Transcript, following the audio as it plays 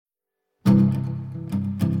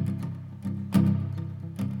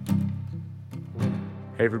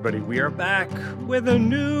Hey everybody, we are back with a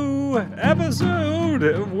new episode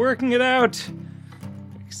of Working It Out.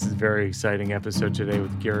 This is a very exciting episode today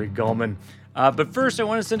with Gary Gulman. But first, I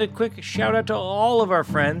want to send a quick shout out to all of our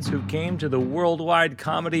friends who came to the Worldwide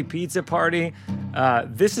Comedy Pizza Party.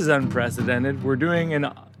 This is unprecedented. We're doing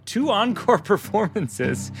two encore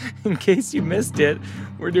performances. In case you missed it,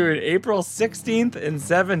 we're doing April 16th and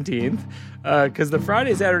 17th because the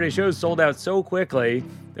Friday-Saturday shows sold out so quickly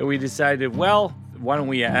that we decided, well, why don't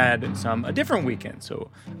we add a different weekend?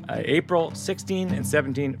 So April 16 and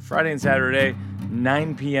 17, Friday and Saturday,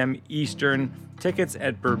 9 p.m. Eastern. Tickets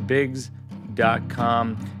at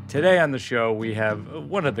burbigs.com. Today on the show, we have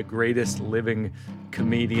one of the greatest living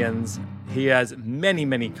comedians. He has many,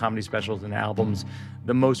 many comedy specials and albums,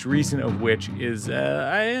 the most recent of which is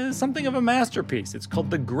something of a masterpiece. It's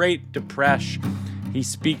called The Great Depression. He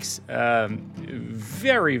speaks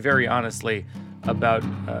very, very honestly about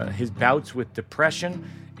his bouts with depression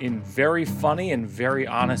in very funny and very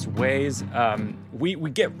honest ways. We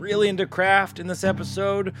get really into craft in this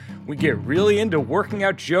episode. We get really into working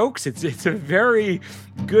out jokes. It's a very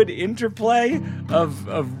good interplay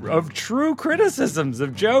of true criticisms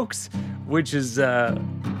of jokes, which is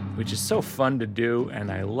so fun to do.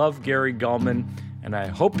 And I love Gary Gulman, and I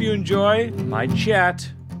hope you enjoy my chat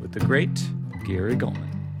with the great Gary Gulman.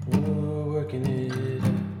 We're working it.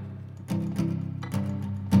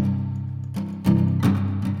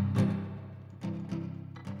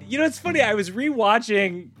 You know, it's funny. I was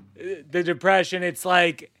rewatching The Depression. It's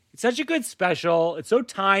like, it's such a good special. It's so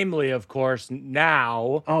timely, of course,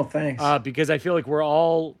 now. Oh, thanks. Because I feel like we're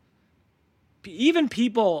all, even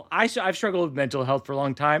people, I've struggled with mental health for a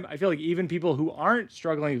long time. I feel like even people who aren't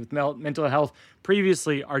struggling with mental health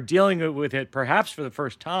previously are dealing with it perhaps for the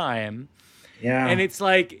first time. Yeah. And it's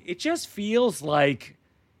like, it just feels like,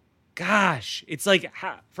 gosh, it's like,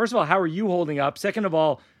 first of all, how are you holding up? Second of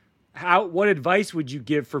all, what advice would you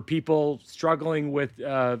give for people struggling with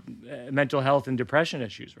mental health and depression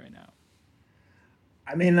issues right now?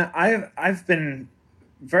 I mean, I've been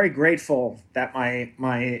very grateful that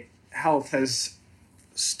my health has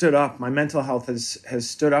stood up. My mental health has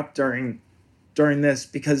stood up during this,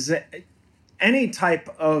 because any type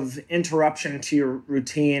of interruption to your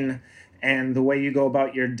routine and the way you go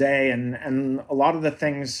about your day, and a lot of the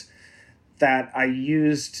things that I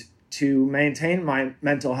used to maintain my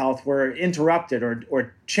mental health were interrupted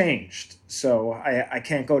or changed. So I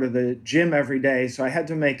can't go to the gym every day. So I had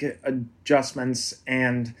to make adjustments.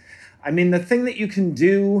 And I mean, the thing that you can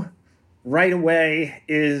do right away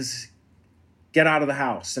is get out of the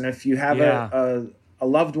house. And if you have a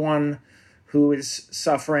loved one who is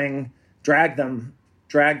suffering, drag them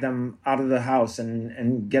out of the house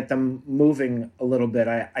and get them moving a little bit.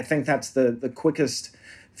 I think that's the quickest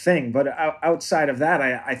thing. But outside of that,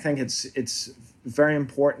 I think it's very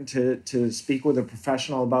important to speak with a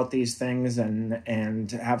professional about these things and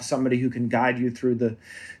to have somebody who can guide you through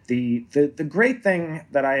the great thing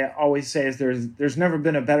that I always say is there's never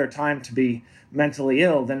been a better time to be mentally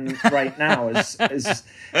ill than right now as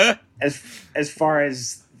far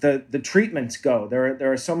as the treatments go.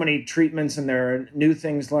 There are so many treatments and there are new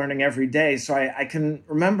things learning every day. So I can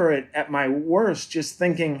remember it at my worst, just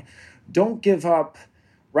thinking, don't give up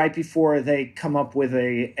right before they come up with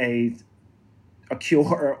a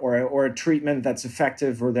cure or a treatment that's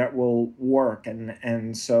effective or that will work.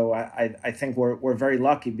 And so I think we're very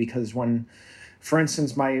lucky, because when, for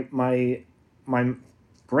instance, my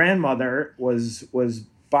grandmother was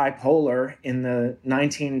bipolar in the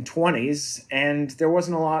 1920s, and there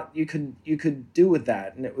wasn't a lot you could do with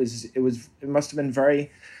that. And it must have been very,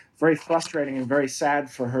 very frustrating and very sad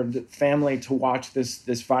for her family to watch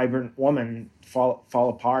this vibrant woman fall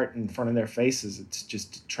apart in front of their faces. It's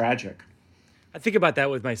just tragic. I think about that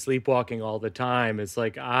with my sleepwalking all the time. It's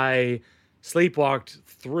like I sleepwalked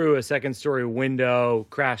through a second-story window,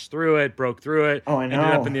 crashed through it, broke through it, Oh, I know.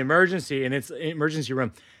 ended up in the emergency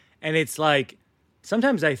room. And it's like,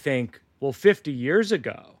 sometimes I think, well, 50 years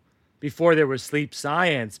ago, before there was sleep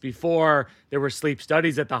science, before there were sleep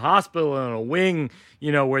studies at the hospital in a wing,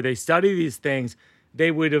 where they study these things, they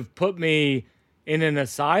would have put me in an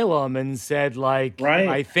asylum and said, like, right.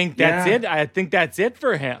 I think that's it. I think that's it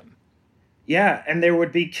for him. Yeah, and there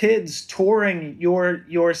would be kids touring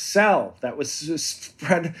your cell that was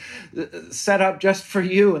set up just for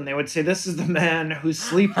you, and they would say, "This is the man who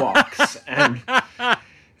sleepwalks," and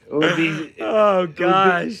it would be. Oh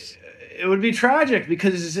gosh. It would be tragic,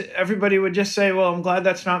 because everybody would just say, well, I'm glad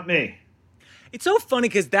that's not me. It's so funny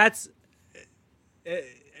because that's,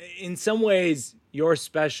 in some ways, your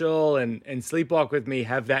special and Sleepwalk with Me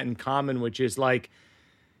have that in common, which is like,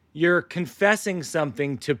 you're confessing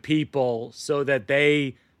something to people so that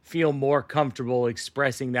they feel more comfortable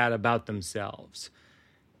expressing that about themselves.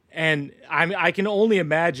 And I can only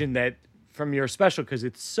imagine that from your special, because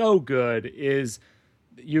it's so good, is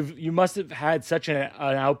you must have had such an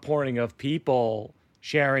outpouring of people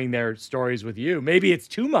sharing their stories with you. Maybe it's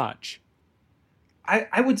too much.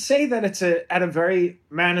 I would say that it's at a very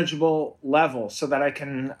manageable level, so that I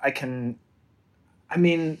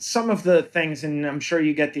mean, some of the things, and I'm sure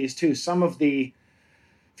you get these too, some of the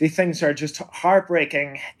things are just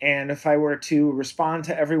heartbreaking. And if I were to respond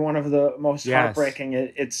to every one of the most heartbreaking,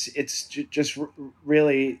 it's just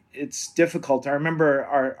really, it's difficult. I remember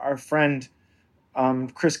our friend,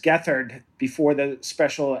 Chris Gethard, before the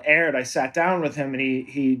special aired, I sat down with him and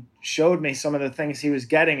he showed me some of the things he was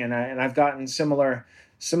getting. And I've gotten similar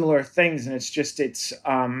things. And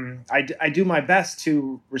I do my best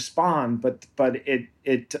to respond, but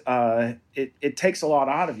it takes a lot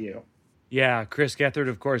out of you. Yeah, Chris Gethard,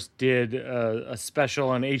 of course, did a special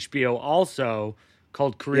on HBO also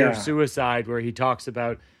called Career Suicide, where he talks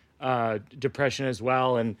about depression as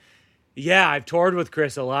well. And yeah, I've toured with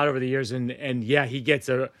Chris a lot over the years, and yeah, he gets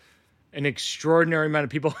an extraordinary amount of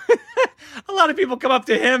people. A lot of people come up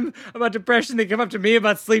to him about depression. They come up to me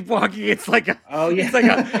about sleepwalking. It's like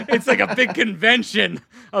it's like a big convention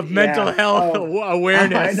of mental health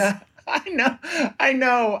awareness. I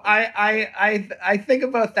know. I think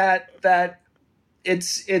about that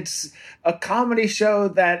it's a comedy show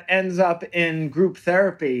that ends up in group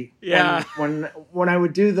therapy. Yeah. When I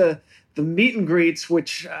would do the meet and greets,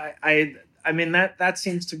 which I mean that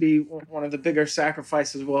seems to be one of the bigger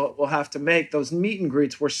sacrifices we'll have to make. Those meet and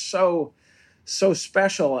greets were so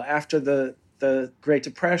special after the Great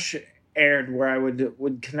Depression aired, where I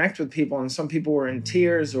would connect with people, and some people were in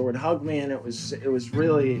tears or would hug me, and it was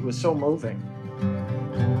so moving.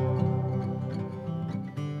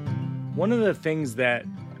 One of the things that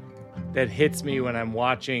hits me when I'm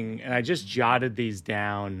watching, and I just jotted these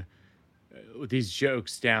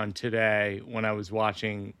jokes down today when I was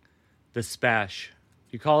watching the Spesh.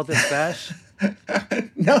 You call it the Spesh?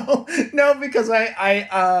 No, because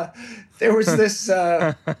there was this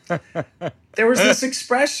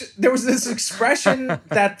expression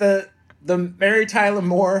that the Mary Tyler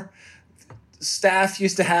Moore staff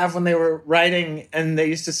used to have when they were writing, and they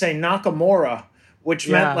used to say Nakamura, which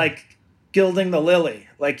meant like gilding the lily.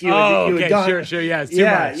 Like you had gone, sure, yeah, it's too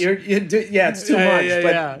much. It's too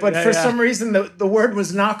much. But for some reason the word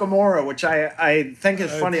was Nakamura, which I think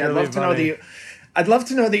is funny. Really I'd love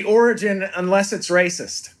to know the origin, unless it's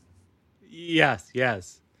racist. Yes. You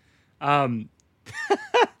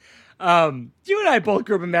and I both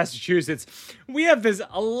grew up in Massachusetts. We have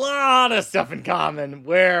a lot of stuff in common,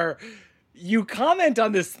 where you comment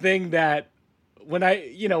on this thing that when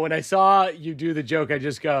I saw you do the joke, I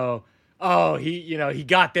just go, oh, he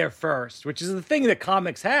got there first, which is the thing that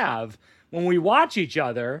comics have when we watch each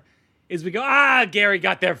other, is we go, Gary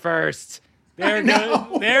got there first. There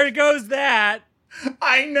goes that.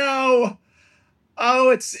 I know. Oh,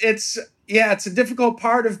 it's a difficult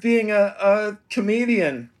part of being a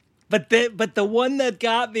comedian. But the one that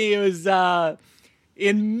got me was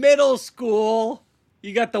in middle school.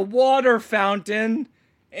 You got the water fountain,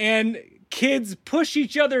 and kids push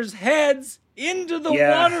each other's heads into the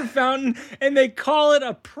water fountain, and they call it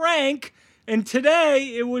a prank. And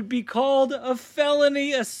today it would be called a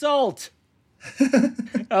felony assault.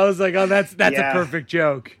 I was like, oh, that's a perfect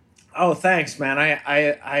joke. Oh, thanks, man.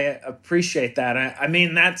 I appreciate that. I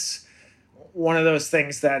mean, that's one of those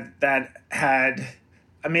things that had.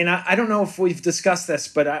 I mean, I don't know if we've discussed this,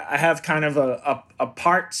 but I have kind of a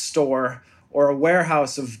parts store or a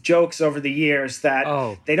warehouse of jokes over the years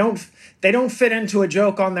that they don't fit into a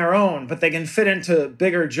joke on their own, but they can fit into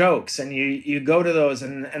bigger jokes. And you go to those,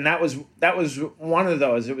 and that was one of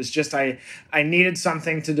those. It was just I needed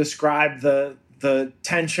something to describe the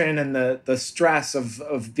tension and the stress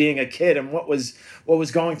of being a kid, and what was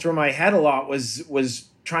going through my head a lot was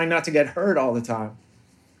trying not to get hurt all the time.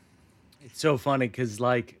 It's so funny because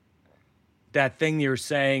like that thing you're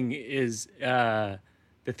saying is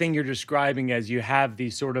the thing you're describing as you have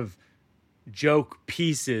these sort of joke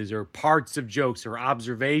pieces or parts of jokes or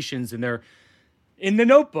observations, and they're in the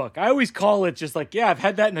notebook. I always call it just like, I've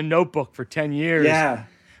had that in a notebook for 10 years. Yeah.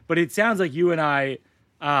 But it sounds like you and I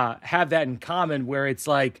have that in common, where it's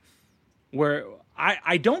like, where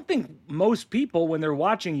I don't think most people, when they're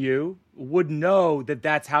watching you, would know that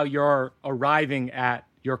that's how you're arriving at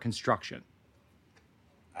your construction.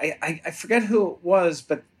 I forget who it was,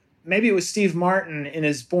 but maybe it was Steve Martin in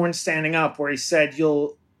his Born Standing Up, where he said,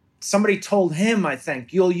 somebody told him, I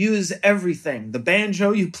think, you'll use everything. The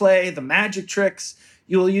banjo you play, the magic tricks,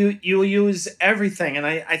 you'll use everything. And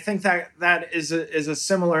I think that is a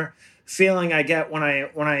similar feeling I get when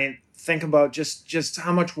I think about just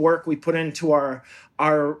how much work we put into our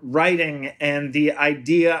writing and the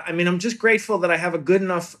idea. I mean, I'm just grateful that I have a good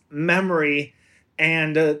enough memory,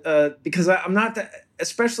 and because I'm not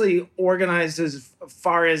especially organized as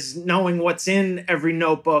far as knowing what's in every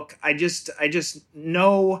notebook. I just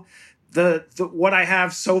know the what I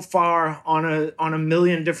have so far on a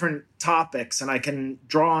million different topics, and I can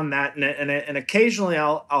draw on that. And occasionally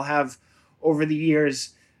I'll have, over the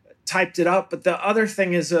years, typed it up. But the other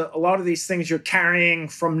thing is a lot of these things you're carrying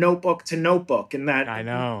from notebook to notebook, and that I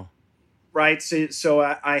know. Right. So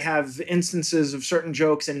I have instances of certain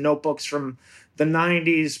jokes in notebooks from the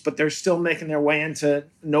 90s, but they're still making their way into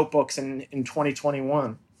notebooks in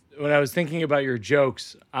 2021. When I was thinking about your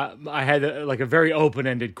jokes, I had a very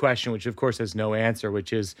open-ended question, which of course has no answer,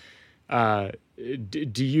 which is,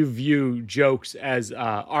 do you view jokes as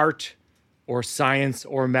art or science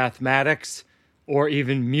or mathematics or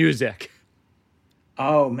even music?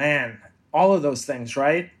 Oh man, all of those things,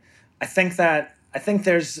 right? I think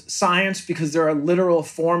there's science because there are literal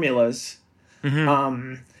formulas.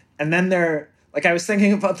 Mm-hmm. And then I was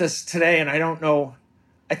thinking about this today, and I don't know.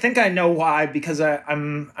 I think I know why, because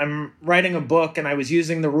I'm writing a book, and I was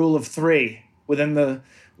using the rule of 3 within the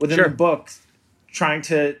book, trying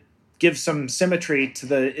to give some symmetry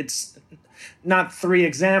to it's not 3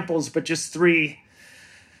 examples, but just three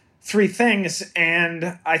things.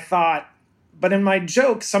 And I thought, but in my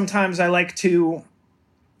jokes, sometimes I like to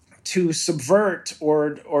subvert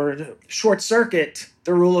or short circuit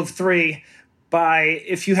the rule of 3 by,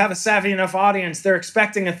 if you have a savvy enough audience, they're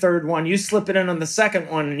expecting a third one, you slip it in on the second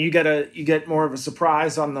one, and you get more of a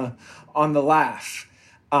surprise on the laugh,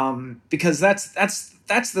 because that's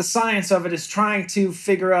the science of it, is trying to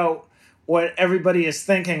figure out what everybody is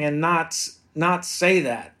thinking and not say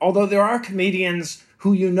that. Although there are comedians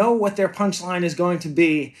who what their punchline is going to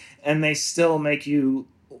be, and they still make you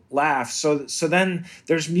laugh. So then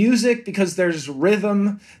there's music because there's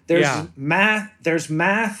rhythm, there's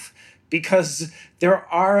math because there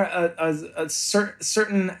are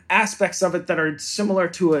certain aspects of it that are similar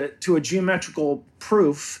to a geometrical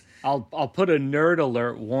proof. I'll put a nerd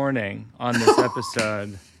alert warning on this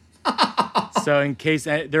episode. So in case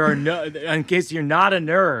you're not a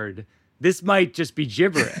nerd, this might just be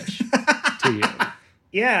gibberish to you.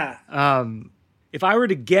 Yeah. If I were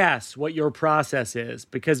to guess what your process is,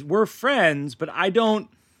 because we're friends, but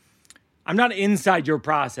I'm not inside your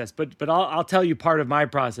process, but I'll tell you part of my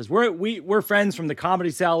process. We're friends from the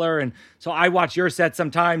Comedy Cellar, and so I watch your set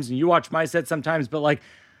sometimes, and you watch my set sometimes. But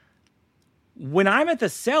when I'm at the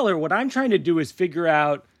Cellar, what I'm trying to do is figure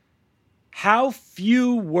out how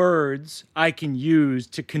few words I can use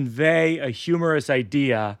to convey a humorous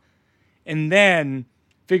idea, and then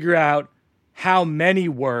figure out how many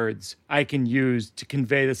words I can use to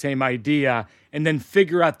convey the same idea, and then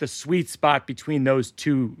figure out the sweet spot between those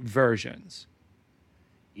two versions.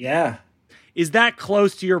 Yeah. Is that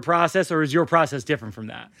close to your process, or is your process different from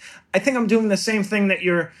that? I think I'm doing the same thing that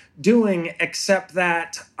you're doing, except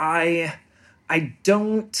that I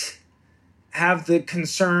don't have the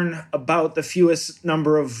concern about the fewest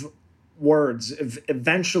number of words.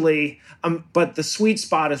 Eventually, but the sweet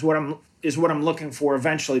spot is what I'm looking for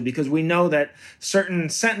eventually, because we know that certain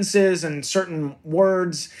sentences and certain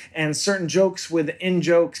words and certain jokes within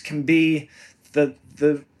jokes can be the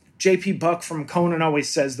J.P. Buck from Conan always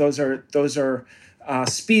says those are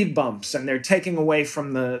speed bumps, and they're taking away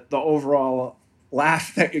from the overall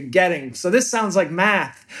laugh that you're getting. So this sounds like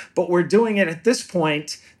math, but we're doing it at this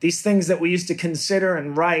point. These things that we used to consider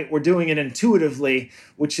and write, we're doing it intuitively,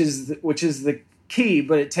 which is the key,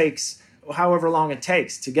 but it takes however long it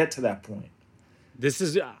takes to get to that point.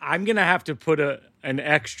 I'm going to have to put an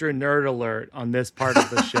extra nerd alert on this part of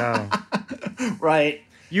the show. Right.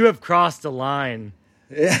 You have crossed a line.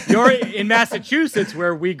 You're in Massachusetts,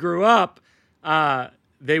 where we grew up.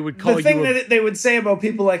 They would call you... The thing that they would say about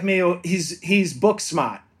people like me, he's book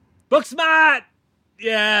smart. Book smart!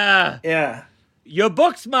 Yeah. Yeah. You're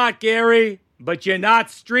book smart, Gary, but you're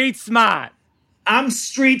not street smart. I'm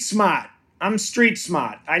street smart.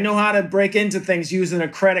 I know how to break into things using a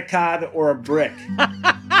credit card or a brick.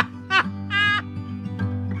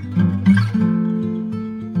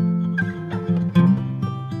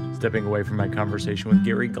 Stepping away from my conversation with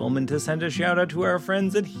Gary Gulman to send a shout out to our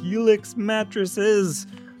friends at Helix Mattresses,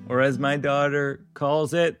 or as my daughter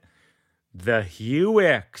calls it, the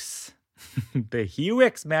Hewix. The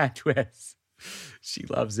Hewix mattress. She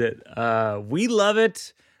loves it. We love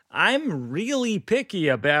it. I'm really picky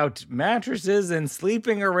about mattresses and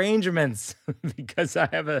sleeping arrangements because I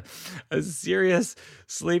have a serious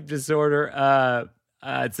sleep disorder.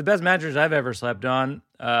 It's the best mattress I've ever slept on.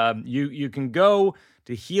 You can go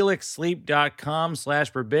to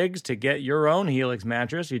helixsleep.com/birbigs to get your own Helix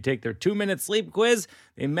mattress. You take their 2-minute sleep quiz.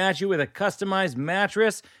 They match you with a customized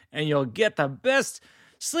mattress, and you'll get the best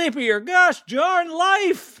sleep of your gosh darn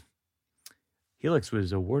life. Helix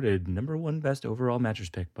was awarded #1 best overall mattress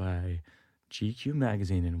pick by GQ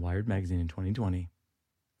Magazine and Wired Magazine in 2020.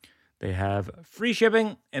 They have free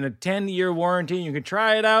shipping and a 10-year warranty. You can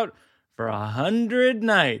try it out for 100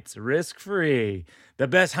 nights, risk-free. The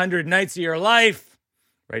best 100 nights of your life.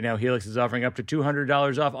 Right now, Helix is offering up to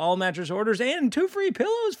 $200 off all mattress orders and 2 free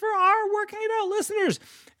pillows for our Working It Out listeners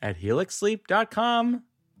at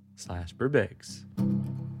helixsleep.com/birbigs.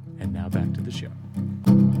 And now back to the show.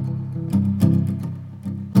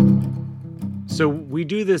 So we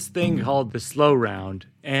do this thing called the slow round,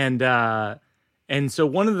 and so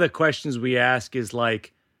one of the questions we ask is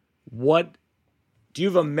like, what do you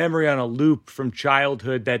have a memory on a loop from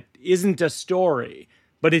childhood that isn't a story,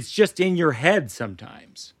 but it's just in your head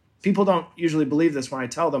sometimes? People don't usually believe this when I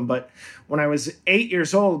tell them, but when I was 8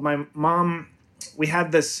 years old, my mom, we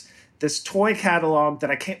had this toy catalog that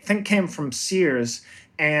I think came from Sears,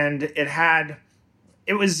 and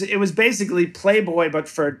it was basically Playboy, but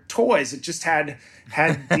for toys. It just had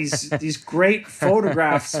these great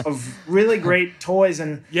photographs of really great toys,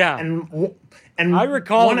 and I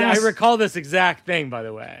recall this exact thing, by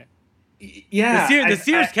the way. Yeah, the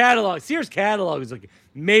Sears catalog. Sears catalog is like a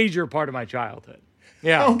major part of my childhood.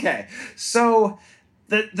 Yeah. Okay, so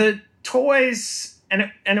the toys. And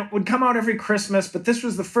it would come out every Christmas, but this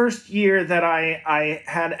was the first year that I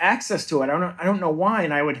had access to it. I don't know why,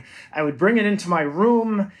 and I would bring it into my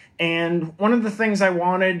room. And one of the things I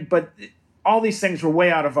wanted, but all these things were way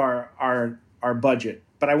out of our budget.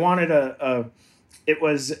 But I wanted it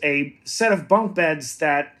was a set of bunk beds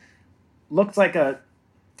that looked like an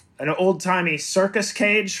old-timey circus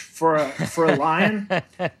cage for a lion,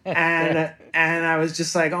 and I was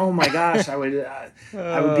just like, oh my gosh, I would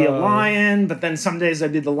be a lion, but then some days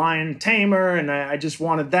I'd be the lion tamer, and I just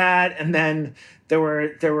wanted that. And then there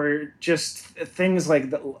were just things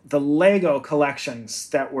like the Lego collections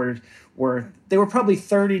that were probably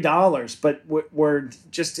 $30, but were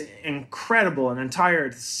just incredible. An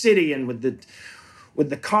entire city, and with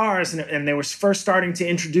the cars, and they were first starting to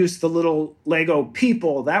introduce the little Lego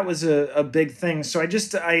people. That was a big thing. So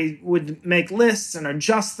I would make lists and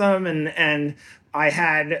adjust them, and I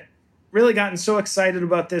had really gotten so excited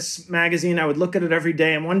about this magazine. I would look at it every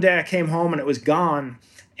day, and one day I came home and it was gone,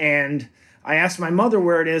 and I asked my mother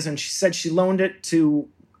where it is, and she said she loaned it to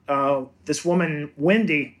this woman,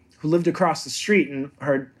 Wendy, who lived across the street, and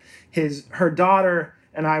her daughter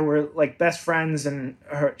and I were like best friends, and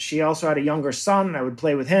she also had a younger son, and I would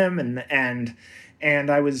play with him, and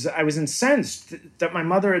I was incensed that my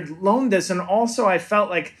mother had loaned this, and also I felt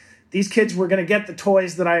like these kids were going to get the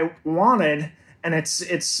toys that I wanted, and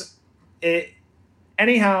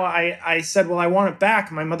anyhow, I said, well, I want it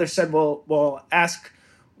back. My mother said, well, ask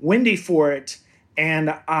Wendy for it,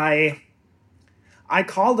 and I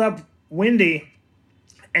called up Wendy,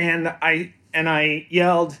 and I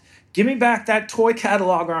yelled, give me back that toy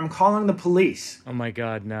catalog or I'm calling the police. Oh my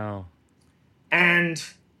God, no. And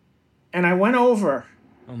I went over.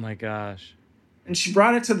 Oh my gosh. And she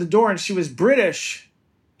brought it to the door, and she was British.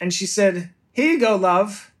 And she said, here you go,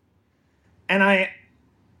 love. And I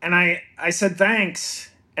said, thanks.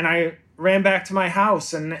 And I ran back to my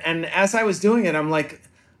house. And as I was doing it, I'm like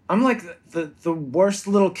the worst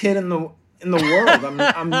little kid in the world.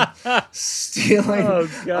 I'm stealing. Oh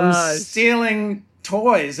gosh. I'm stealing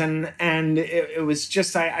toys, and it was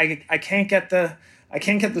just I can't get the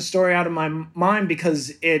story out of my mind,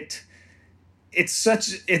 because it's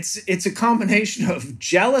a combination of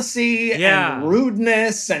jealousy and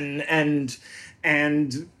rudeness and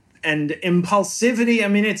impulsivity. I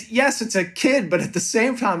mean, it's a kid, but at the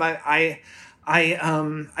same time I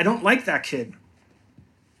don't like that kid.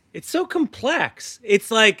 It's so complex. It's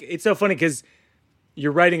so funny because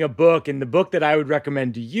you're writing a book, and the book that I would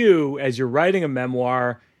recommend to you as you're writing a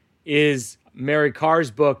memoir is Mary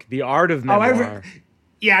Carr's book, The Art of Memoir.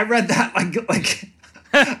 I read that like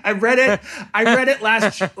I read it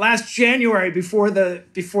last January before the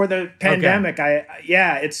pandemic. Okay.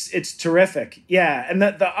 It's terrific. Yeah, and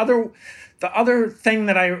the other thing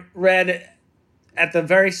that I read at the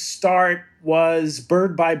very start was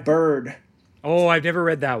Bird by Bird. Oh, I've never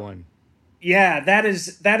read that one. Yeah, that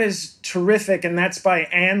is terrific, and that's by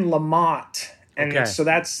Anne Lamott. And so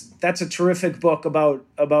that's a terrific book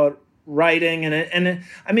about writing,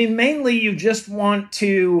 I mean, mainly you just want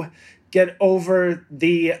to get over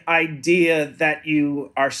the idea that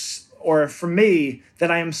you are, or for me,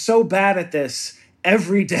 that I am so bad at this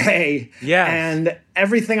every day. Yes. And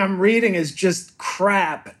everything I'm reading is just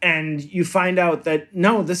crap. And you find out that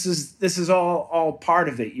no, this is all part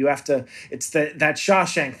of it. You have to, it's that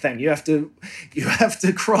Shawshank thing. You have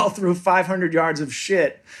to crawl through 500 yards of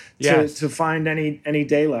shit to find any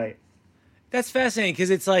daylight. That's fascinating, because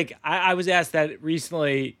it's like I was asked that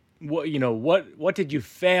recently. What did you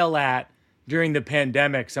fail at during the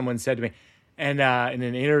pandemic? Someone said to me, and in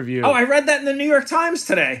an interview. Oh, I read that in the New York Times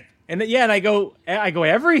today. And I go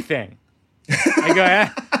everything.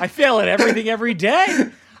 I fail at everything every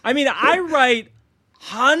day. I mean, I write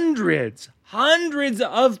hundreds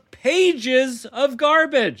of pages of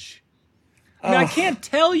garbage. I mean, I can't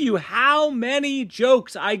tell you how many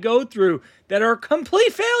jokes I go through that are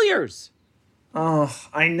complete failures. Oh,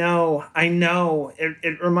 I know.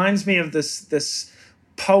 It reminds me of this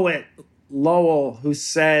poet, Lowell, who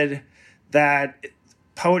said that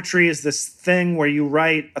poetry is this thing where you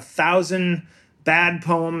write 1,000 bad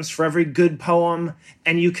poems for every good poem,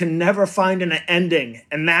 and you can never find an ending.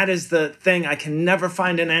 And that is the thing. I can never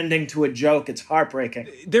find an ending to a joke. It's heartbreaking.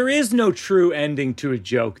 There is no true ending to a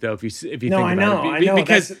joke, though, if you think about it. I know.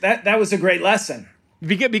 Because that was a great lesson.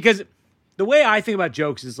 Because the way I think about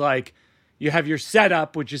jokes is like, you have your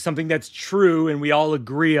setup, which is something that's true and we all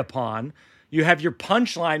agree upon. You have your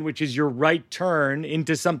punchline, which is your right turn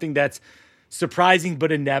into something that's surprising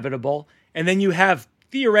but inevitable. And then you have,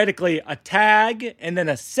 theoretically, a tag and then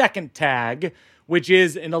a second tag, which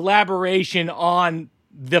is an elaboration on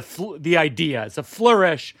the idea. It's a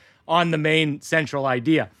flourish on the main central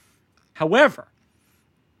idea. However,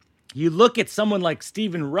 you look at someone like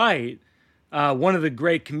Stephen Wright, one of the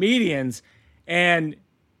great comedians, and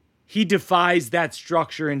he defies that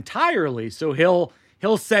structure entirely. So he'll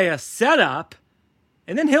say a setup,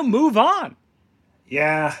 and then he'll move on.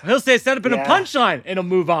 Yeah. He'll say a setup and a punchline, and he'll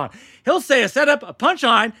move on. He'll say a setup, a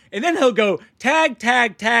punchline, and then he'll go tag,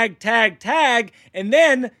 tag, tag, tag, tag, and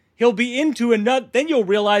then he'll be into another. Then you'll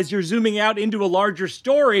realize you're zooming out into a larger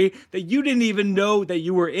story that you didn't even know that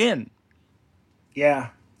you were in.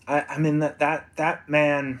 Yeah. I mean, that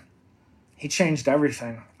man, he changed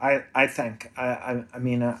everything. I think. I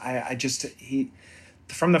mean,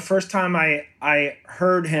 from the first time I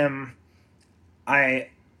heard him, I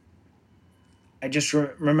just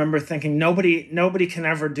remember thinking nobody can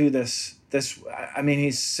ever do this. I mean,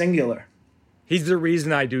 he's singular. He's the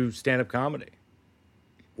reason I do stand-up comedy.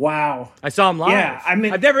 Wow. I saw him live. Yeah, I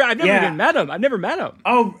mean, I've never even met him. I've never met him.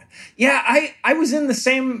 Oh, yeah. I was in the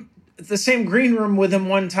same green room with him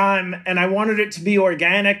one time, and I wanted it to be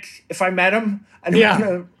organic. If I met him, I didn't want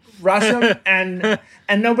to rush him, and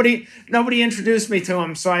nobody introduced me to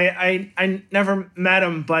him, so I never met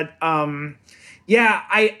him. But yeah,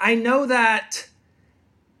 I know that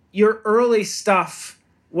your early stuff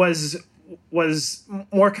was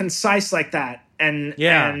more concise like that,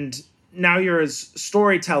 and now you're a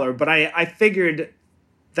storyteller. But I figured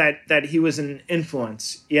that he was an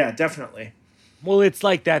influence. Yeah, definitely. Well, it's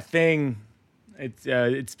like that thing.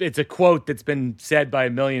 It's a quote that's been said by a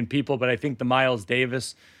million people, but I think the Miles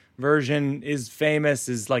Davis version is famous.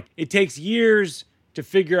 Is like, it takes years to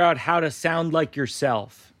figure out how to sound like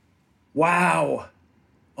yourself. Wow.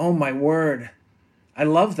 Oh my word. I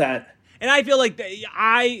love that. And I feel like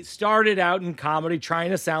I started out in comedy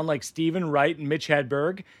trying to sound like Stephen Wright and Mitch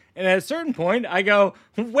Hedberg. And at a certain point, I go,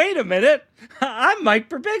 wait a minute, I'm Mike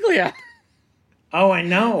Birbiglia. Oh, I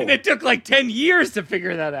know. And it took like 10 years to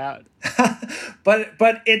figure that out.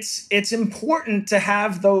 but it's important to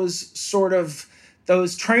have those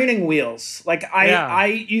training wheels. Like I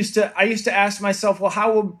used to ask myself, well,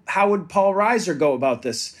 how would Paul Reiser go about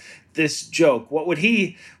this joke? What would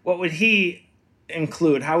he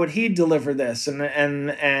include? How would he deliver this? And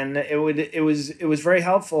it was very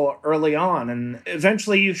helpful early on, and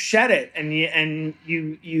eventually you shed it, and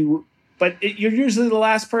you but you're usually the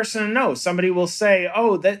last person to know. Somebody will say,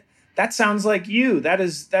 "Oh, that sounds like you. That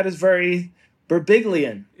is very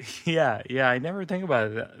Birbiglian." Yeah. I never think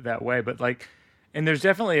about it that way, but like, and there's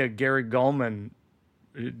definitely a Gary Gulman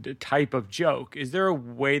type of joke. Is there a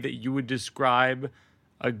way that you would describe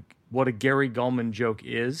what a Gary Gulman joke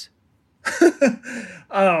is?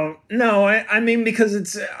 Oh no, I mean, because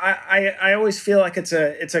it's I always feel like it's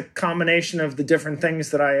a combination of the different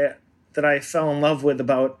things that I fell in love with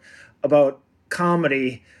about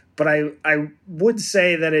comedy, but I would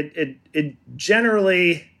say that it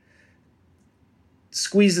generally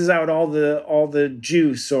squeezes out all the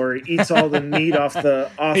juice, or eats all the meat off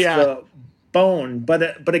the bone.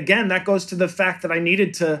 But again, that goes to the fact that I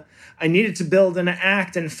needed to build an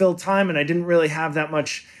act and fill time, and I didn't really have that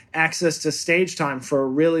much access to stage time for a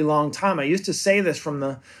really long time. I used to say this from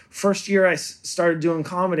the first year I started doing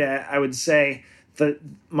comedy. I would say that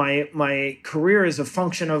my career is a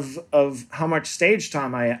function of how much stage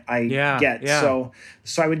time I get. Yeah. So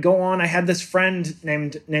I would go on. I had this friend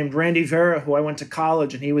named Randy Vera who I went to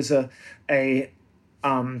college, and he was a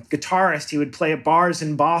guitarist. He would play at bars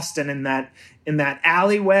in Boston in that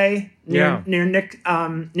alleyway near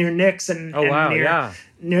Nick's and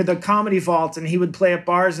near the Comedy Vault, and he would play at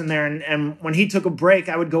bars in there. And when he took a break,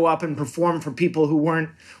 I would go up and perform for people who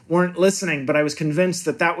weren't listening. But I was convinced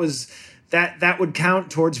that would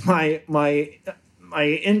count towards my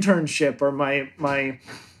internship or my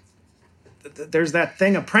there's that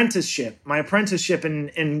thing, my apprenticeship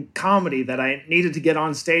in comedy, that I needed to get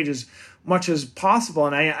on stage as much as possible.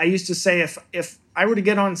 And I used to say, if I were to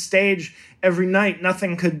get on stage every night,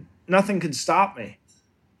 nothing could stop me.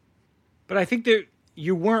 But I think that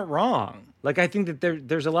you weren't wrong. Like, I think that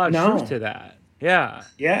there's a lot of truth to that. Yeah.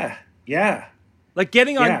 Yeah. Like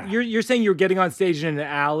getting on, you're saying you're getting on stage in an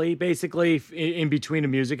alley, basically in between a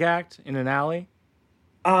music act in an alley?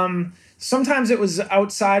 Sometimes it was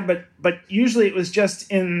outside, but usually it was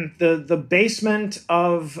just in the basement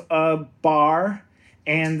of a bar,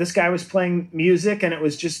 and this guy was playing music, and it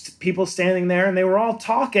was just people standing there, and they were all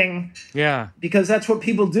talking. Yeah. Because that's what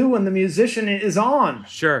people do when the musician is on.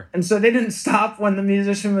 Sure. And so they didn't stop when the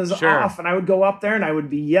musician was off, and I would go up there and I would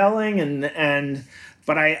be yelling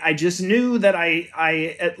but I just knew that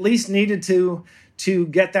I at least needed to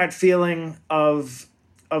get that feeling of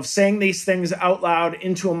saying these things out loud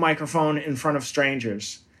into a microphone in front of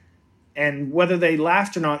strangers. And whether they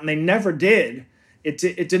laughed or not, and they never did, it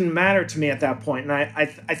didn't matter to me at that point. And I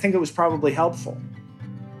think it was probably helpful.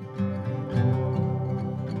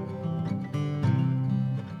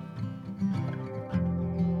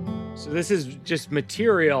 So this is just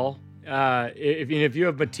material. If you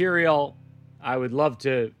have material, I would love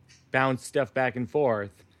to bounce stuff back and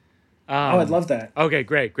forth. I'd love that. Okay,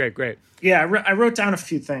 great. Yeah, I wrote down a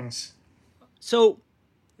few things. So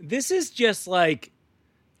this is just like,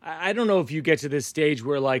 I don't know if you get to this stage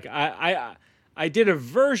where like I did a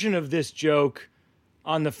version of this joke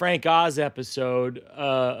on the Frank Oz episode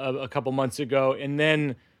a couple months ago, and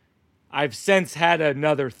then I've since had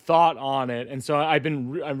another thought on it, and so I've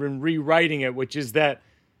been rewriting it, which is that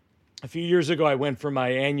a few years ago I went for my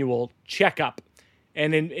annual checkup,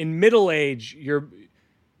 and in middle age your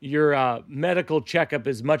medical checkup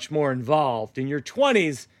is much more involved. In your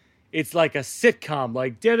 20s, it's like a sitcom,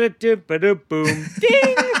 like da-da-da-ba-da-boom,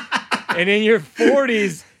 ding, and in your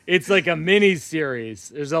 40s, it's like a mini series.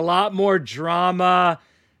 There's a lot more drama,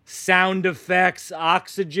 sound effects,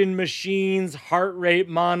 oxygen machines, heart rate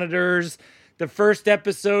monitors. The first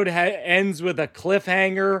episode ends with a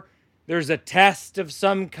cliffhanger. There's a test of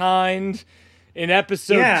some kind. In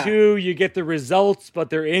episode 2, you get the results, but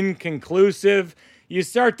they're inconclusive. You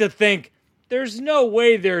start to think, there's no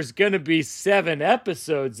way there's going to be 7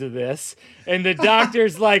 episodes of this. And the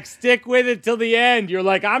doctor's like, stick with it till the end. You're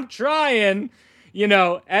like, I'm trying. You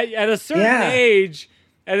know, at a certain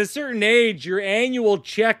age, your annual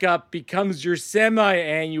checkup becomes your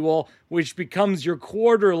semi-annual, which becomes your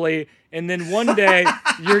quarterly. And then one day,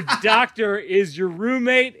 your doctor is your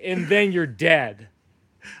roommate, and then you're dead.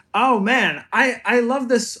 Oh, man. I love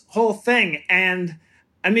this whole thing. And,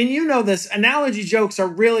 I mean, you know this. Analogy jokes are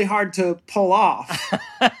really hard to pull off.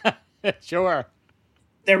 Sure.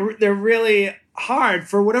 They're really hard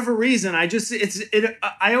for whatever reason. I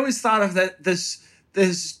always thought of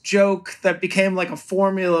this joke that became like a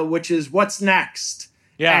formula, which is what's next.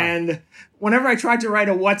 Yeah. And whenever I tried to write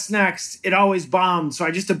a what's next, it always bombed. So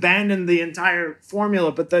I just abandoned the entire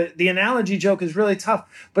formula. But the analogy joke is really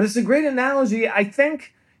tough. But it's a great analogy. I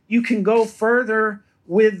think you can go further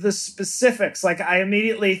with the specifics. Like, I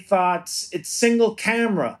immediately thought it's single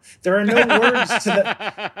camera. There are no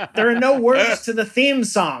words to the theme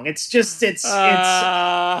song. It's because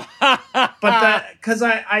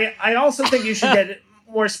I also think you should get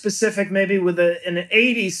more specific, maybe with an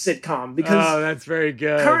 80s sitcom, because that's very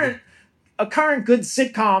good. A current good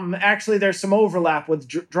sitcom, actually, there's some overlap with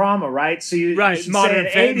drama, right? So you should Modern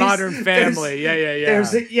say Modern Family,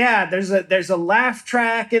 yeah. There's a laugh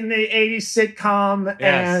track in the 80s sitcom,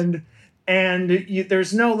 yes. and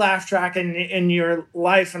there's no laugh track in your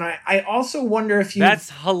life, and I also wonder if you. That's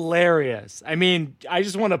hilarious. I mean, I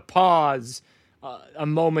just want to pause a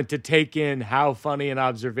moment to take in how funny an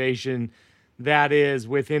observation that is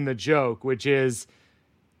within the joke, which is,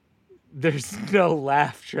 there's no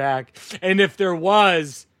laugh track. And if there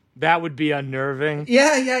was, That would be unnerving.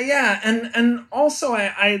 Yeah. And also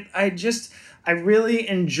I really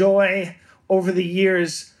enjoy over the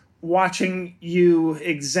years watching you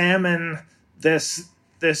examine this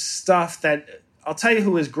stuff. That I'll tell you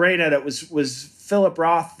who was great at it was Philip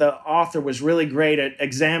Roth, the author, was really great at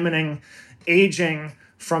examining aging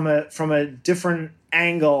from a different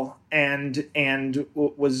angle, and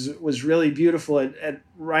was really beautiful at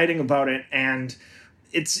writing about it. And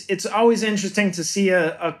it's always interesting to see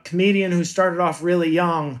a comedian who started off really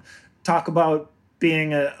young talk about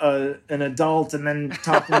being an adult, and then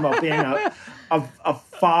talking about being a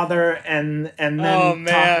father, and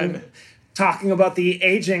then talking about the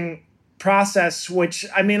aging process, which,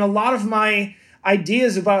 I mean, a lot of my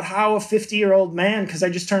ideas about how a 50-year-old man, because I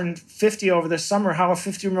just turned 50 over this summer, how a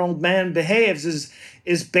 50-year-old man behaves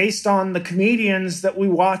is based on the comedians that we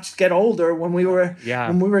watched get older when we were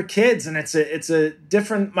kids. And it's a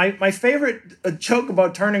different, my favorite joke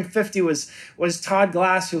about turning 50 was Todd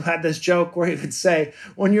Glass, who had this joke where he would say,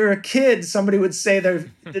 when you're a kid, somebody would say that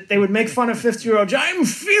they would make fun of 50-year-olds. I'm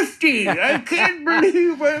 50. I can't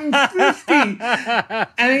believe I'm 50.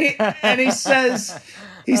 And he says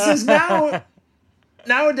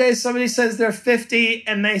nowadays, somebody says they're 50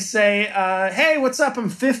 and they say, hey, what's up? I'm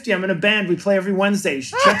 50. I'm in a band. We play every Wednesday. You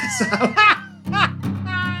should check us out.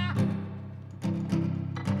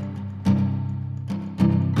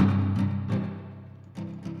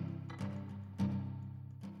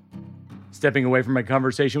 Stepping away from my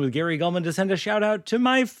conversation with Gary Gulman to send a shout out to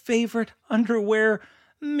my favorite underwear,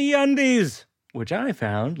 MeUndies, which I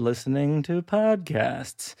found listening to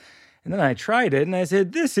podcasts. And then I tried it and I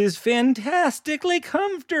said, this is fantastically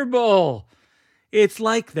comfortable. It's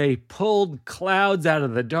like they pulled clouds out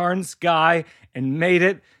of the darn sky and made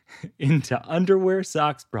it into underwear,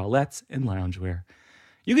 socks, bralettes, and loungewear.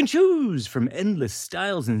 You can choose from endless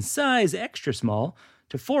styles and size, extra small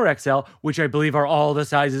to 4XL, which I believe are all the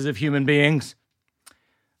sizes of human beings.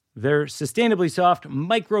 Their sustainably soft,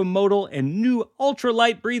 micromodal, and new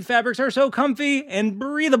ultralight breathe fabrics are so comfy and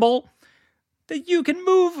breathable that you can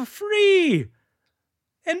move free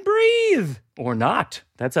and breathe. Or not.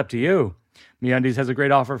 That's up to you. MeUndies has a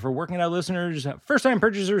great offer for Working Out listeners. First-time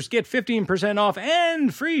purchasers get 15% off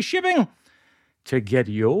and free shipping. To get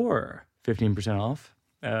your 15% off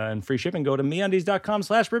and free shipping, go to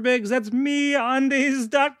MeUndies.com/Birbigs. That's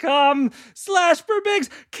MeUndies.com/Birbigs.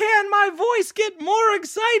 Can my voice get more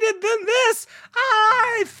excited than this?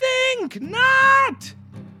 I think not.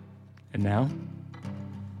 And now,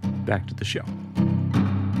 back to the show.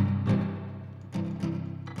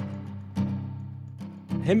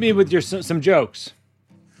 Hit me with some jokes.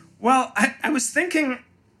 Well, I was thinking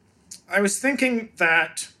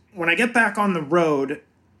that when I get back on the road,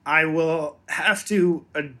 I will have to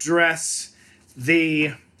address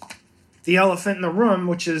the elephant in the room,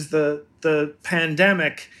 which is the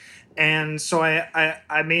pandemic. And so I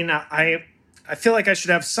feel like I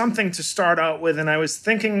should have something to start out with. And I was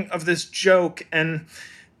thinking of this joke, and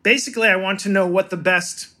basically I want to know what the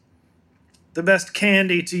best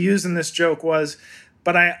candy to use in this joke was.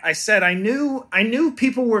 But I said I knew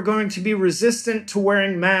people were going to be resistant to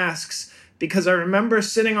wearing masks, because I remember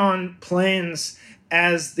sitting on planes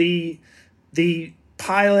as the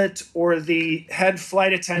pilot or the head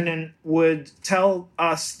flight attendant would tell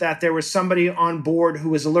us that there was somebody on board who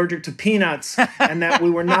was allergic to peanuts, and that we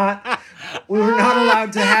were not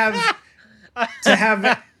allowed to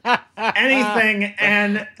have anything,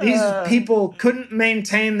 and these people couldn't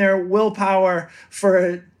maintain their willpower for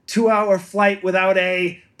a 2-hour flight without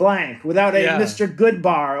a blank, without a Mr.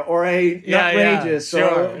 Goodbar or a Nutrageous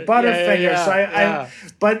or Butterfinger.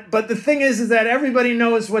 But the thing is that everybody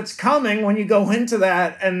knows what's coming when you go into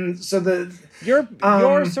that, and so you're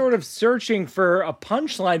sort of searching for a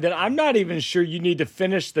punchline that I'm not even sure you need to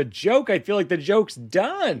finish the joke. I feel like the joke's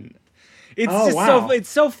done. It's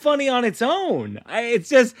so funny on its own.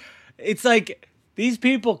 It's like these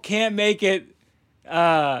people can't make it.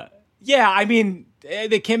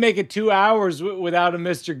 They can't make it 2 hours without a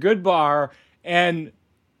Mr. Goodbar. And,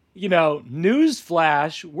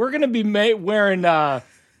 newsflash, we're going to be wearing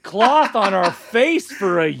cloth on our face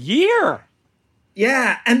for a year.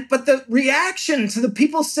 Yeah, but the reaction to the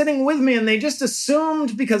people sitting with me, and they just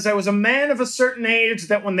assumed, because I was a man of a certain age,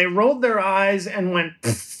 that when they rolled their eyes and went,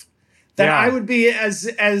 pfft, that I would be as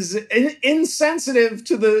insensitive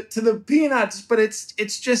to the peanuts. But it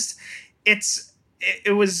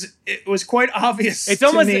was quite obvious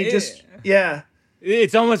to me.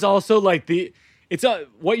 It's almost also like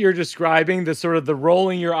what you're describing, the sort of the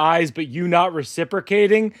rolling your eyes, but you not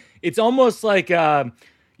reciprocating. It's almost like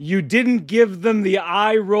you didn't give them the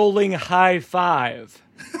eye rolling high five.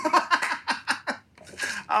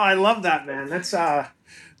 I love that, man.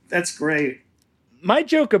 That's great. My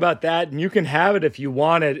joke about that, and you can have it if you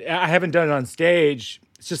want it. I haven't done it on stage.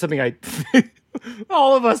 It's just something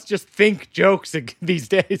all of us just think jokes these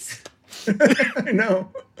days. I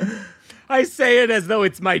know. I say it as though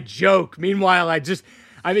it's my joke. Meanwhile, it's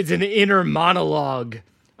an inner monologue.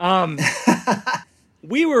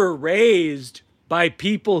 We were raised by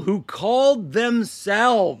people who called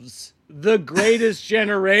themselves the greatest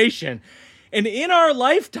generation. And in our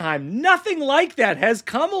lifetime, nothing like that has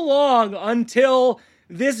come along until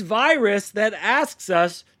this virus that asks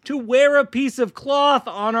us to wear a piece of cloth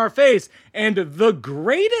on our face. And the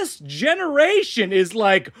greatest generation is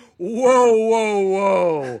like, whoa, whoa,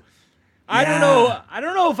 whoa. I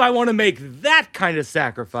don't know if I want to make that kind of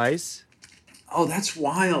sacrifice. Oh, that's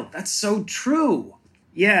wild. That's so true.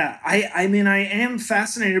 Yeah, I mean, I am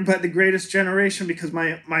fascinated by the greatest generation because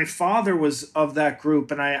my father was of that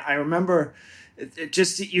group, and I remember it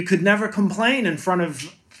just, you could never complain in front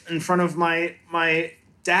of my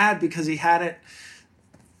dad because he had it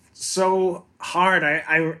so hard.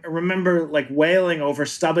 I remember like wailing over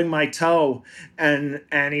stubbing my toe, and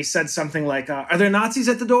he said something like, "Are there Nazis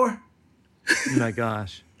at the door?" Oh my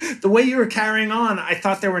gosh. The way you were carrying on, I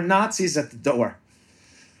thought there were Nazis at the door.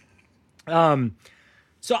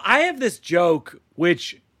 So I have this joke,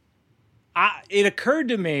 which it occurred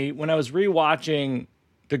to me when I was rewatching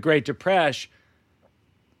The Great Depression.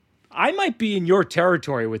 I might be in your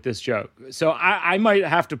territory with this joke, so I might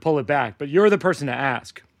have to pull it back, but you're the person to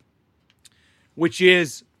ask. Which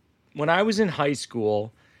is, when I was in high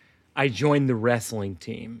school, I joined the wrestling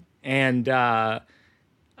team. And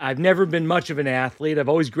I've never been much of an athlete. I've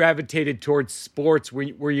always gravitated towards sports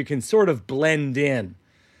where you can sort of blend in.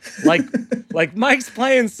 Like Mike's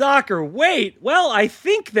playing soccer. Wait, well, I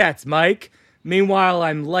think that's Mike. Meanwhile,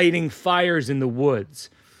 I'm lighting fires in the woods.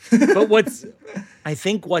 But what's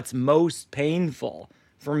most painful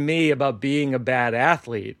for me about being a bad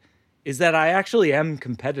athlete is that I actually am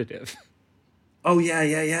competitive. Oh,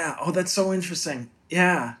 yeah. Oh, that's so interesting.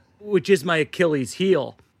 Yeah. Which is my Achilles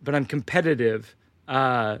heel, but I'm competitive.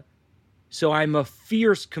 So I'm a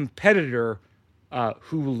fierce competitor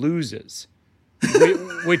who loses.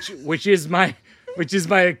 which is my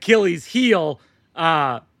Achilles heel,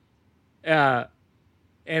 and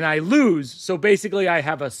I lose. So basically, I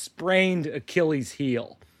have a sprained Achilles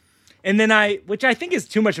heel, and then which I think is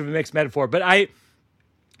too much of a mixed metaphor. But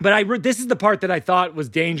this is the part that I thought was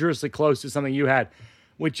dangerously close to something you had,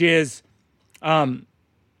 which is,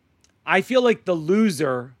 I feel like the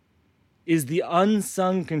loser is the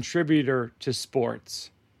unsung contributor to sports,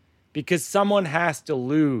 because someone has to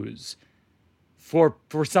lose for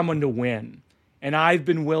someone to win. And I've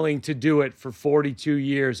been willing to do it for 42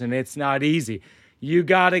 years, and it's not easy. You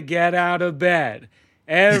got to get out of bed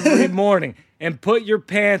every morning and put your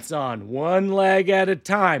pants on one leg at a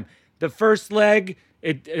time. The first leg,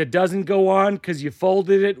 it doesn't go on because you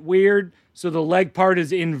folded it weird, so the leg part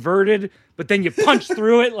is inverted, but then you punch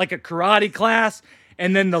through it like a karate class,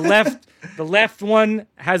 and then the left one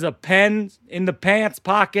has a pen in the pants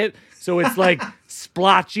pocket, so it's like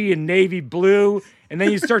splotchy and navy blue. And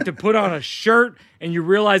then you start to put on a shirt and you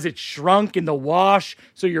realize it shrunk in the wash,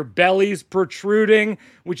 so your belly's protruding,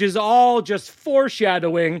 which is all just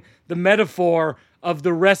foreshadowing the metaphor of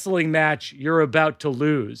the wrestling match you're about to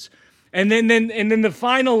lose. And then the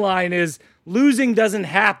final line is, losing doesn't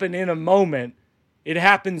happen in a moment. It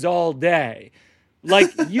happens all day.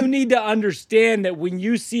 Like, you need to understand that when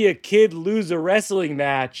you see a kid lose a wrestling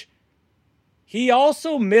match, he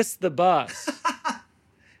also missed the bus.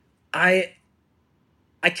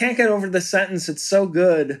 I can't get over the sentence. It's so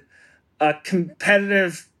good. A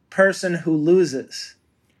competitive person who loses.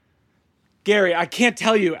 Gary, I can't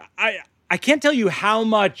tell you how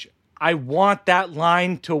much I want that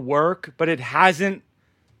line to work, but it hasn't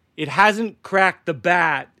cracked the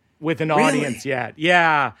bat with an audience yet.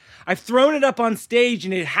 Yeah. I've thrown it up on stage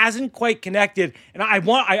and it hasn't quite connected, and I'm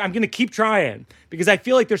going to keep trying because I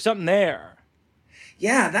feel like there's something there.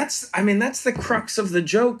 Yeah, that's the crux of the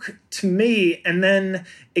joke to me, and then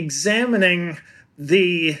examining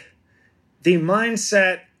the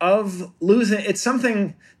mindset of losing. It's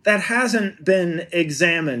something that hasn't been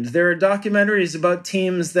examined. There are documentaries about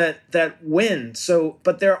teams that win. So,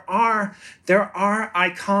 but there are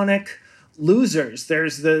iconic losers.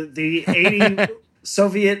 There's the 80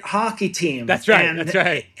 Soviet hockey team. That's right. That's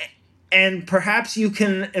right. And perhaps you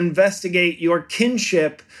can investigate your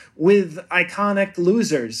kinship with iconic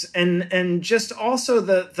losers, and just also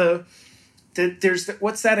the there's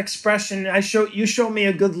what's that expression? You show me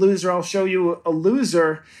a good loser, I'll show you a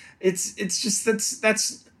loser. It's just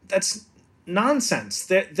that's nonsense.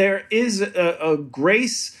 There is a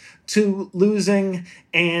grace to losing,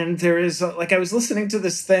 and there is like I was listening to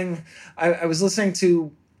this thing. I was listening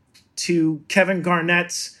to Kevin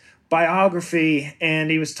Garnett's biography, and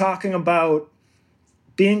he was talking about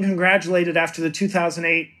being congratulated after the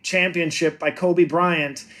 2008 championship by Kobe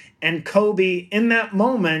Bryant. And Kobe, in that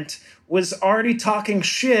moment, was already talking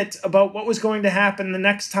shit about what was going to happen the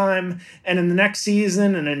next time and in the next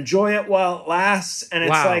season, and enjoy it while it lasts. And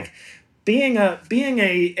it's like being a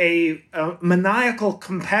maniacal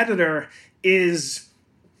competitor is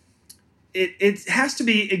it has to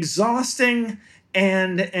be exhausting.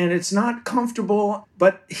 And it's not comfortable,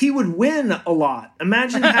 but he would win a lot.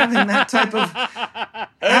 Imagine having that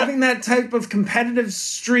type of competitive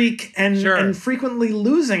streak and frequently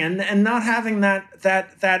losing and not having that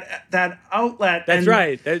outlet. That's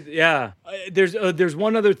right. There's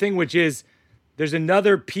one other thing, which is there's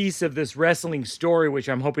another piece of this wrestling story which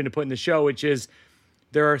I'm hoping to put in the show, which is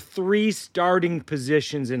there are 3 starting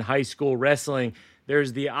positions in high school wrestling.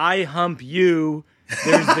 There's the I hump you.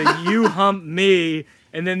 There's the you hump me,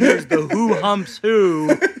 and then there's the who humps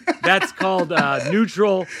who. That's called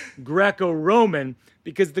neutral Greco-Roman,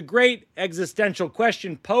 because the great existential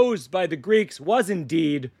question posed by the Greeks was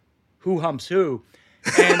indeed who humps who.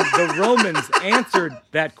 And the Romans answered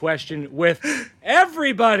that question with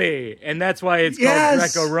everybody, and that's why it's called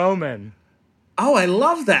Greco-Roman. Oh, I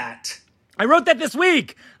love that. I wrote that this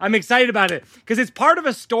week. I'm excited about it because it's part of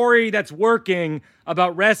a story that's working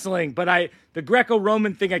about wrestling. But the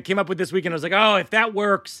Greco-Roman thing I came up with this week, and I was like, oh, if that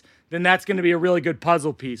works, then that's going to be a really good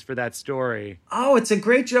puzzle piece for that story. Oh, it's a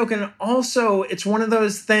great joke. And also, it's one of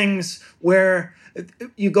those things where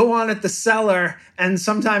you go on at the cellar and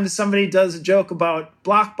sometimes somebody does a joke about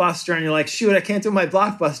Blockbuster and you're like, shoot, I can't do my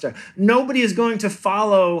Blockbuster. Nobody is going to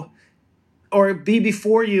follow or be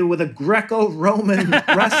before you with a Greco-Roman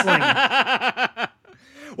wrestling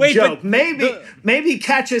joke. Maybe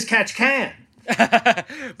catch as catch can.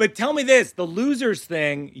 But tell me this, the losers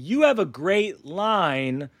thing, you have a great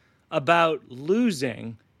line about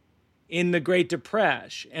losing in the Great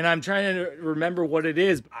Depression, and I'm trying to remember what it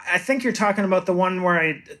is. I think you're talking about the one where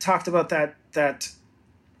I talked about that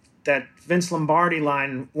Vince Lombardi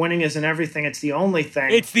line, winning isn't everything, it's the only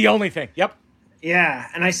thing. It's the only thing, yep. Yeah,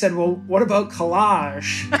 and I said, well, what about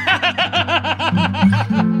collage?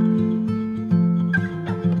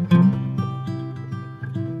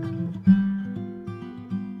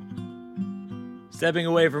 Stepping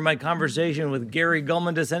away from my conversation with Gary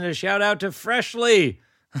Gulman to send a shout out to Freshly.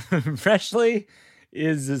 Freshly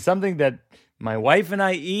is something that my wife and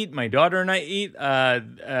I eat, my daughter and I eat.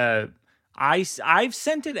 I've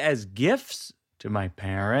sent it as gifts to my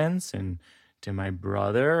parents and to my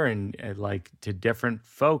brother and like to different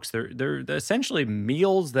folks. They're essentially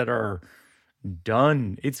meals that are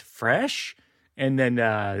done. It's fresh and then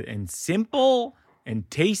and simple and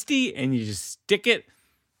tasty, and you just stick it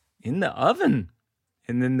in the oven.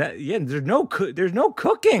 And then there's no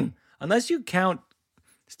cooking unless you count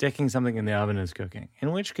sticking something in the oven as cooking,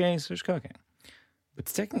 in which case there's cooking. But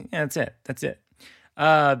sticking, that's it.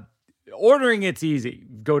 Ordering, it's easy.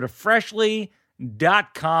 Go to freshly.com.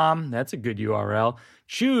 That's a good URL.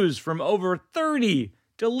 Choose from over 30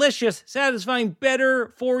 delicious, satisfying,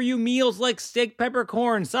 better for you meals like steak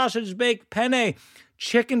peppercorn, sausage baked penne,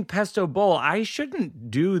 chicken pesto bowl. I shouldn't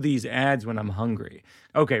do these ads when I'm hungry.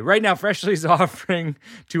 Okay, right now Freshly is offering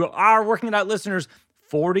to our Working It Out listeners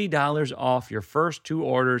 $40 off your first 2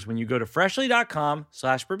 orders when you go to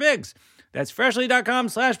freshly.com/perbigs. That's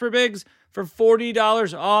freshly.com/perbigs for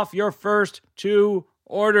 $40 off your first 2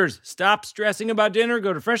 orders. Stop stressing about dinner.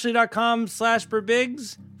 Go to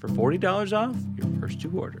freshly.com/perbigs for $40 off your first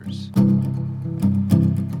 2 orders.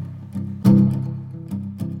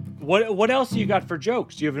 What else do you got for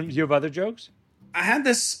jokes? Do you have other jokes? I had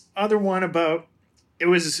this other one about it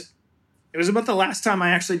was about the last time I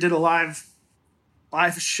actually did a live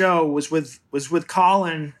show was with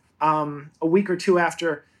Colin a week or 2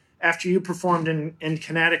 after you performed in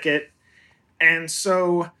Connecticut. And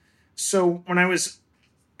so when I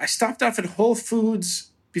stopped off at Whole Foods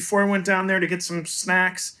before I went down there to get some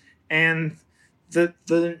snacks, and the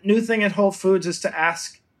new thing at Whole Foods is to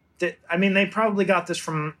ask that, I mean, they probably got this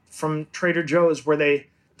from Trader Joe's where they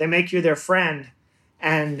make you their friend.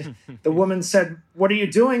 And the woman said, "What are you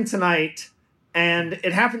doing tonight?" And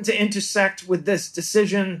it happened to intersect with this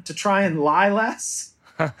decision to try and lie less.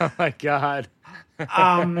 Oh my God.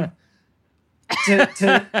 To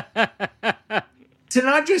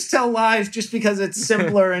not just tell lies just because it's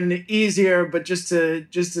simpler and easier, but just to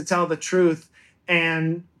tell the truth.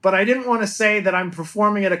 But I didn't want to say that I'm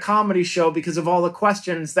performing at a comedy show because of all the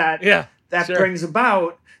questions that that Sure. brings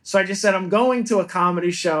about. So I just said, I'm going to a comedy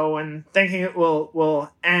show and thinking it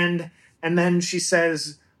will end. And then she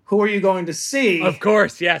says, who are you going to see? Of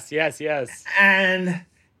course. Yes, yes, yes. And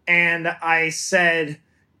I said,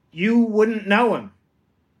 you wouldn't know him.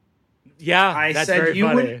 Yeah, I that's said, very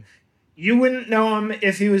funny. You wouldn't know him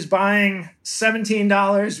if he was buying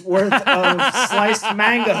 $17 worth of sliced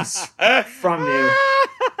mangoes from you.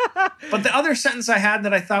 But the other sentence I had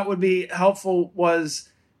that I thought would be helpful was,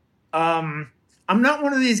 I'm not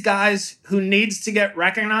one of these guys who needs to get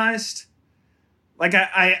recognized. Like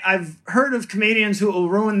I've heard of comedians who will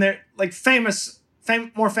ruin their, like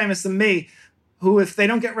more famous than me, who if they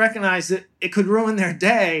don't get recognized, it could ruin their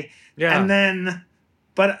day. Yeah. And then,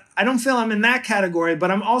 but I don't feel I'm in that category,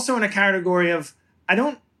 but I'm also in a category of, I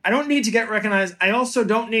don't need to get recognized. I also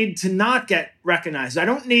don't need to not get recognized. I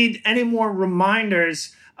don't need any more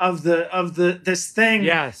reminders of this thing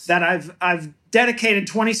Yes. that I've dedicated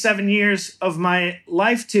 27 years of my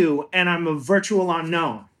life to, and I'm a virtual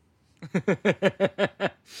unknown.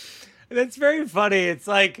 That's very funny. It's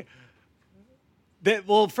like that.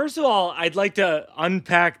 Well, first of all, I'd like to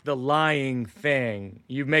unpack the lying thing.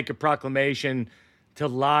 You make a proclamation to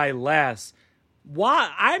lie less.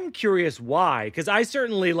 Why? I'm curious why, because I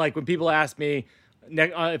certainly like when people ask me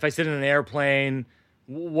if I sit in an airplane,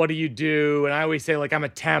 what do you do? And I always say like I'm a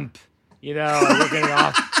temp. You know, I work in an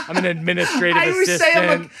office. I'm an administrative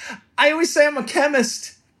assistant. I always say I'm a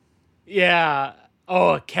chemist. Yeah.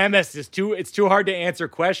 Oh, a chemist is it's too hard to answer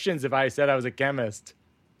questions if I said I was a chemist.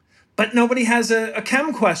 But nobody has a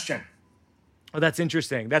chem question. Oh, that's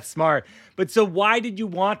interesting. That's smart. But so why did you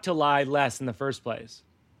want to lie less in the first place?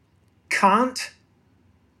 Kant.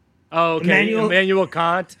 Oh, okay. Immanuel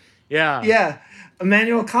Kant. Yeah. Yeah.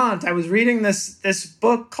 Immanuel Kant. I was reading this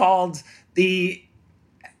book called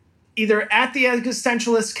either At the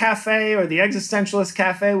Existentialist Cafe or the Existentialist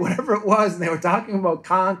Cafe, whatever it was. And they were talking about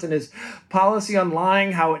Kant and his policy on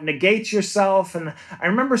lying, how it negates yourself. And I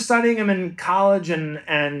remember studying him in college,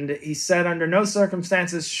 and he said, under no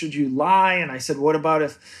circumstances should you lie. And I said, what about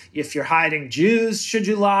if you're hiding Jews, should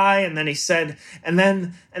you lie? And then he said, and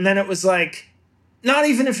then it was like, not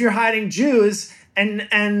even if you're hiding Jews. And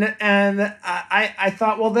I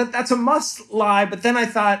thought, well, that's a must lie. But then I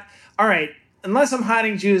thought, all right, unless I'm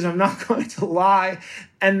hiding Jews, I'm not going to lie.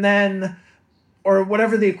 And then, or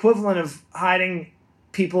whatever the equivalent of hiding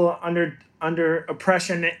people under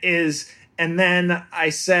oppression is. And then I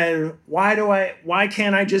said, why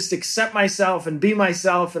can't I just accept myself and be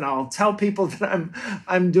myself, and I'll tell people that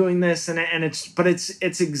I'm doing this, and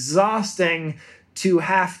it's exhausting to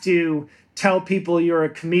have to tell people you're a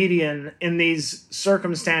comedian in these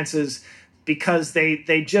circumstances, because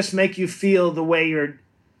they just make you feel the way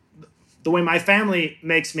my family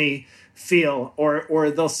makes me feel,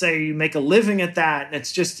 or they'll say you make a living at that, and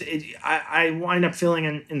it's just I wind up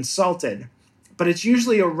feeling insulted. But it's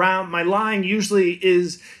usually around, my lying usually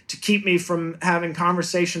is to keep me from having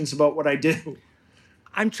conversations about what I do.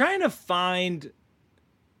 I'm trying to find,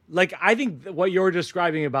 like, I think what you're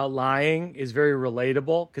describing about lying is very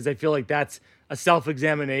relatable, because I feel like that's a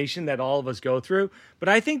self-examination that all of us go through. But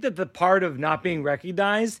I think that the part of not being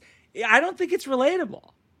recognized, I don't think it's relatable.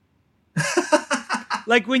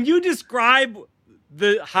 Like when you describe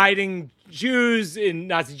the hiding Jews in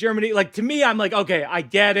Nazi Germany, like to me, I'm like, okay, I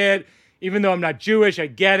get it. Even though I'm not Jewish, I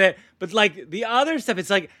get it. But like the other stuff,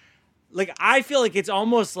 it's like I feel like it's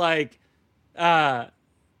almost like,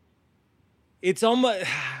 it's almost,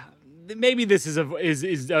 maybe this is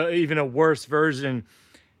even a worse version,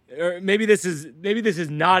 or maybe this is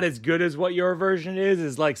not as good as what your version is.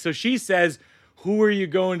 Is like, so she says, "Who are you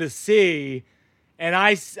going to see?" And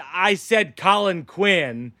I said Colin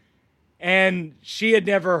Quinn, and she had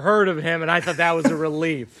never heard of him, and I thought that was a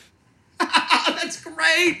relief. That's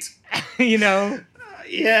great. You know?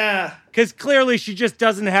 Yeah. Because clearly she just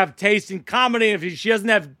doesn't have taste in comedy. If she doesn't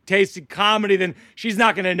have taste in comedy, then she's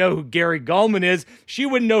not going to know who Gary Gulman is. She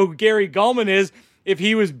wouldn't know who Gary Gulman is if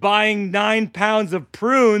he was buying 9 pounds of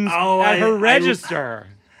prunes at her register.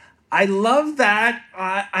 I love that.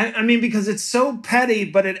 I mean, because it's so petty,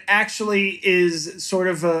 but it actually is sort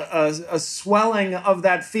of a swelling of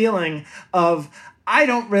that feeling of, I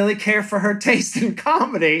don't really care for her taste in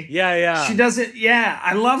comedy. Yeah. She doesn't. Yeah,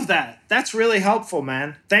 I love that. That's really helpful,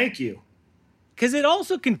 man. Thank you. Because it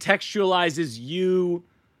also contextualizes you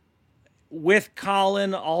with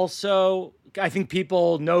Colin also. I think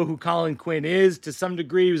people know who Colin Quinn is to some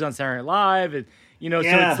degree. He was on Saturday Night Live. So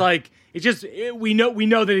it's like, we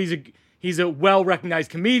know that he's a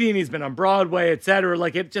well-recognized comedian. He's been on Broadway, et cetera.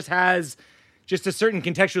 Like, it just has just a certain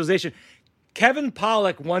contextualization. Kevin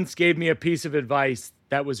Pollak once gave me a piece of advice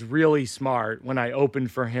that was really smart when I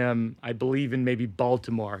opened for him, I believe in maybe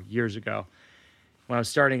Baltimore years ago when I was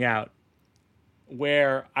starting out,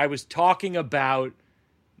 where I was talking about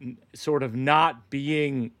sort of not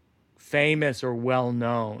being famous or well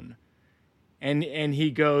known. And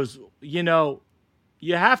he goes, you know,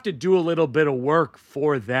 you have to do a little bit of work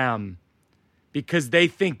for them because they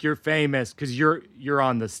think you're famous because you're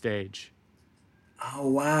on the stage. Oh,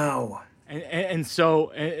 wow. And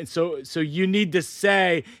so you need to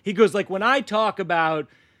say, he goes, like, when I talk about,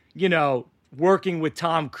 you know, working with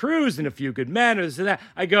Tom Cruise in A Few Good Men or this and that,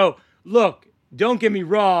 I go, look, don't get me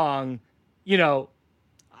wrong, you know,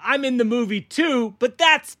 I'm in the movie too, but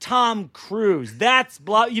that's Tom Cruise. That's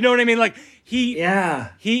blah, you know what I mean? Like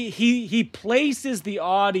he places the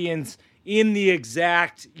audience in the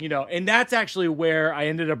exact, you know, and that's actually where I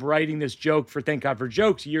ended up writing this joke for Thank God for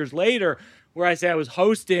Jokes years later, where I say I was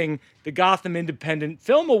hosting the Gotham Independent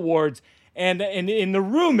Film Awards, and in the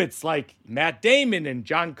room it's like Matt Damon and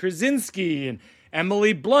John Krasinski and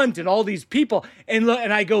Emily Blunt and all these people, and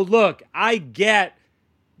I go, look, I get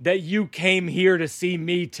that you came here to see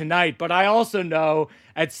me tonight, but I also know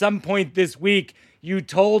at some point this week you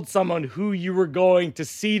told someone who you were going to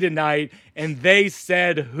see tonight, and they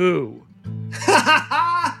said who.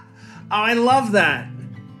 Oh, I love that.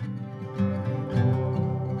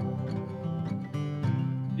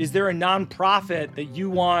 Is there a nonprofit that you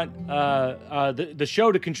want the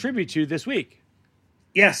show to contribute to this week?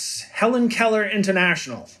 Yes, Helen Keller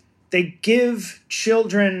International. They give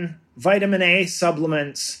children vitamin A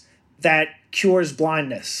supplements that cures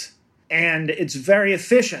blindness. And it's very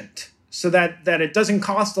efficient so that it doesn't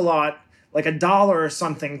cost a lot, like $1 or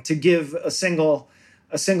something, to give a single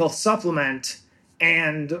supplement.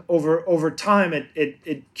 And over time,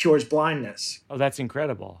 it cures blindness. Oh, that's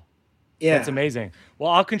incredible. Yeah. That's amazing.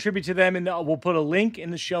 Well, I'll contribute to them, and we'll put a link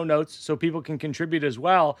in the show notes so people can contribute as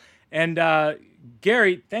well. And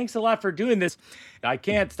Gary, thanks a lot for doing this. I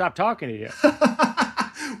can't stop talking to you.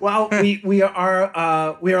 Well, we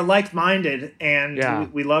are like-minded, and yeah.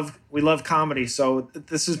 we love comedy. So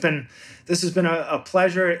this has been a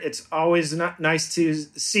pleasure. It's always nice to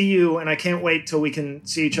see you, and I can't wait till we can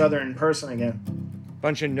see each other in person again.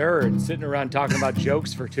 Bunch of nerds sitting around talking about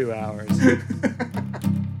jokes for 2 hours.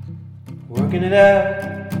 Working it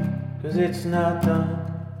out, 'cause it's not done.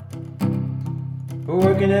 We're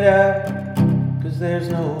working it out, 'cause there's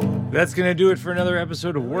no one. That's going to do it for another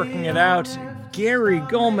episode of Working It Out. Gary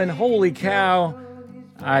Gulman, holy cow.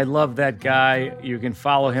 I love that guy. You can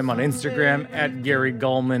follow him on Instagram at Gary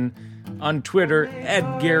Gulman, on Twitter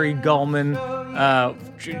at Gary Gulman.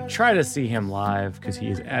 Try to see him live because he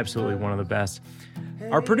is absolutely one of the best.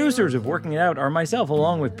 Our producers of Working It Out are myself,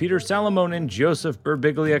 along with Peter Salamone and Joseph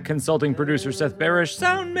Birbiglia, consulting producer Seth Barish,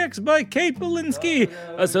 sound mixed by Kate Belinsky,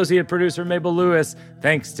 associate producer Mabel Lewis.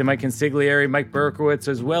 Thanks to Mike Consigliere, Mike Berkowitz,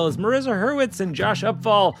 as well as Marissa Hurwitz and Josh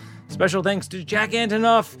Upfall. Special thanks to Jack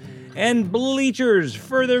Antonoff and Bleachers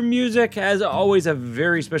for their music. As always, a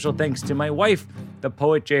very special thanks to my wife, the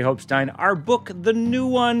poet J. Hope Stein. Our book, The New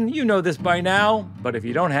One, you know this by now, but if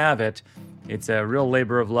you don't have it, it's a real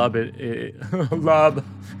labor of love. Love.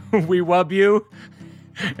 We wub you,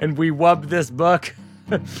 and we wubbed this book.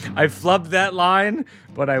 I flubbed that line,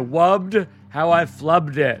 but I wubbed how I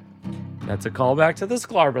flubbed it. That's a callback to the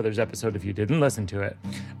Sklar Brothers episode if you didn't listen to it.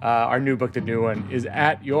 Our new book, The New One, is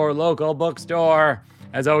at your local bookstore.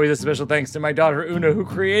 As always, a special thanks to my daughter Una, who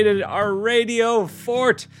created our radio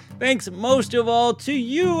fort. Thanks most of all to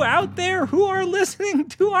you out there who are listening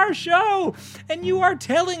to our show. And you are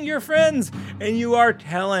telling your friends, and you are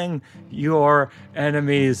telling your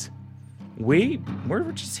enemies. We're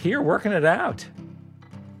just here working it out.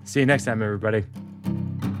 See you next time, everybody.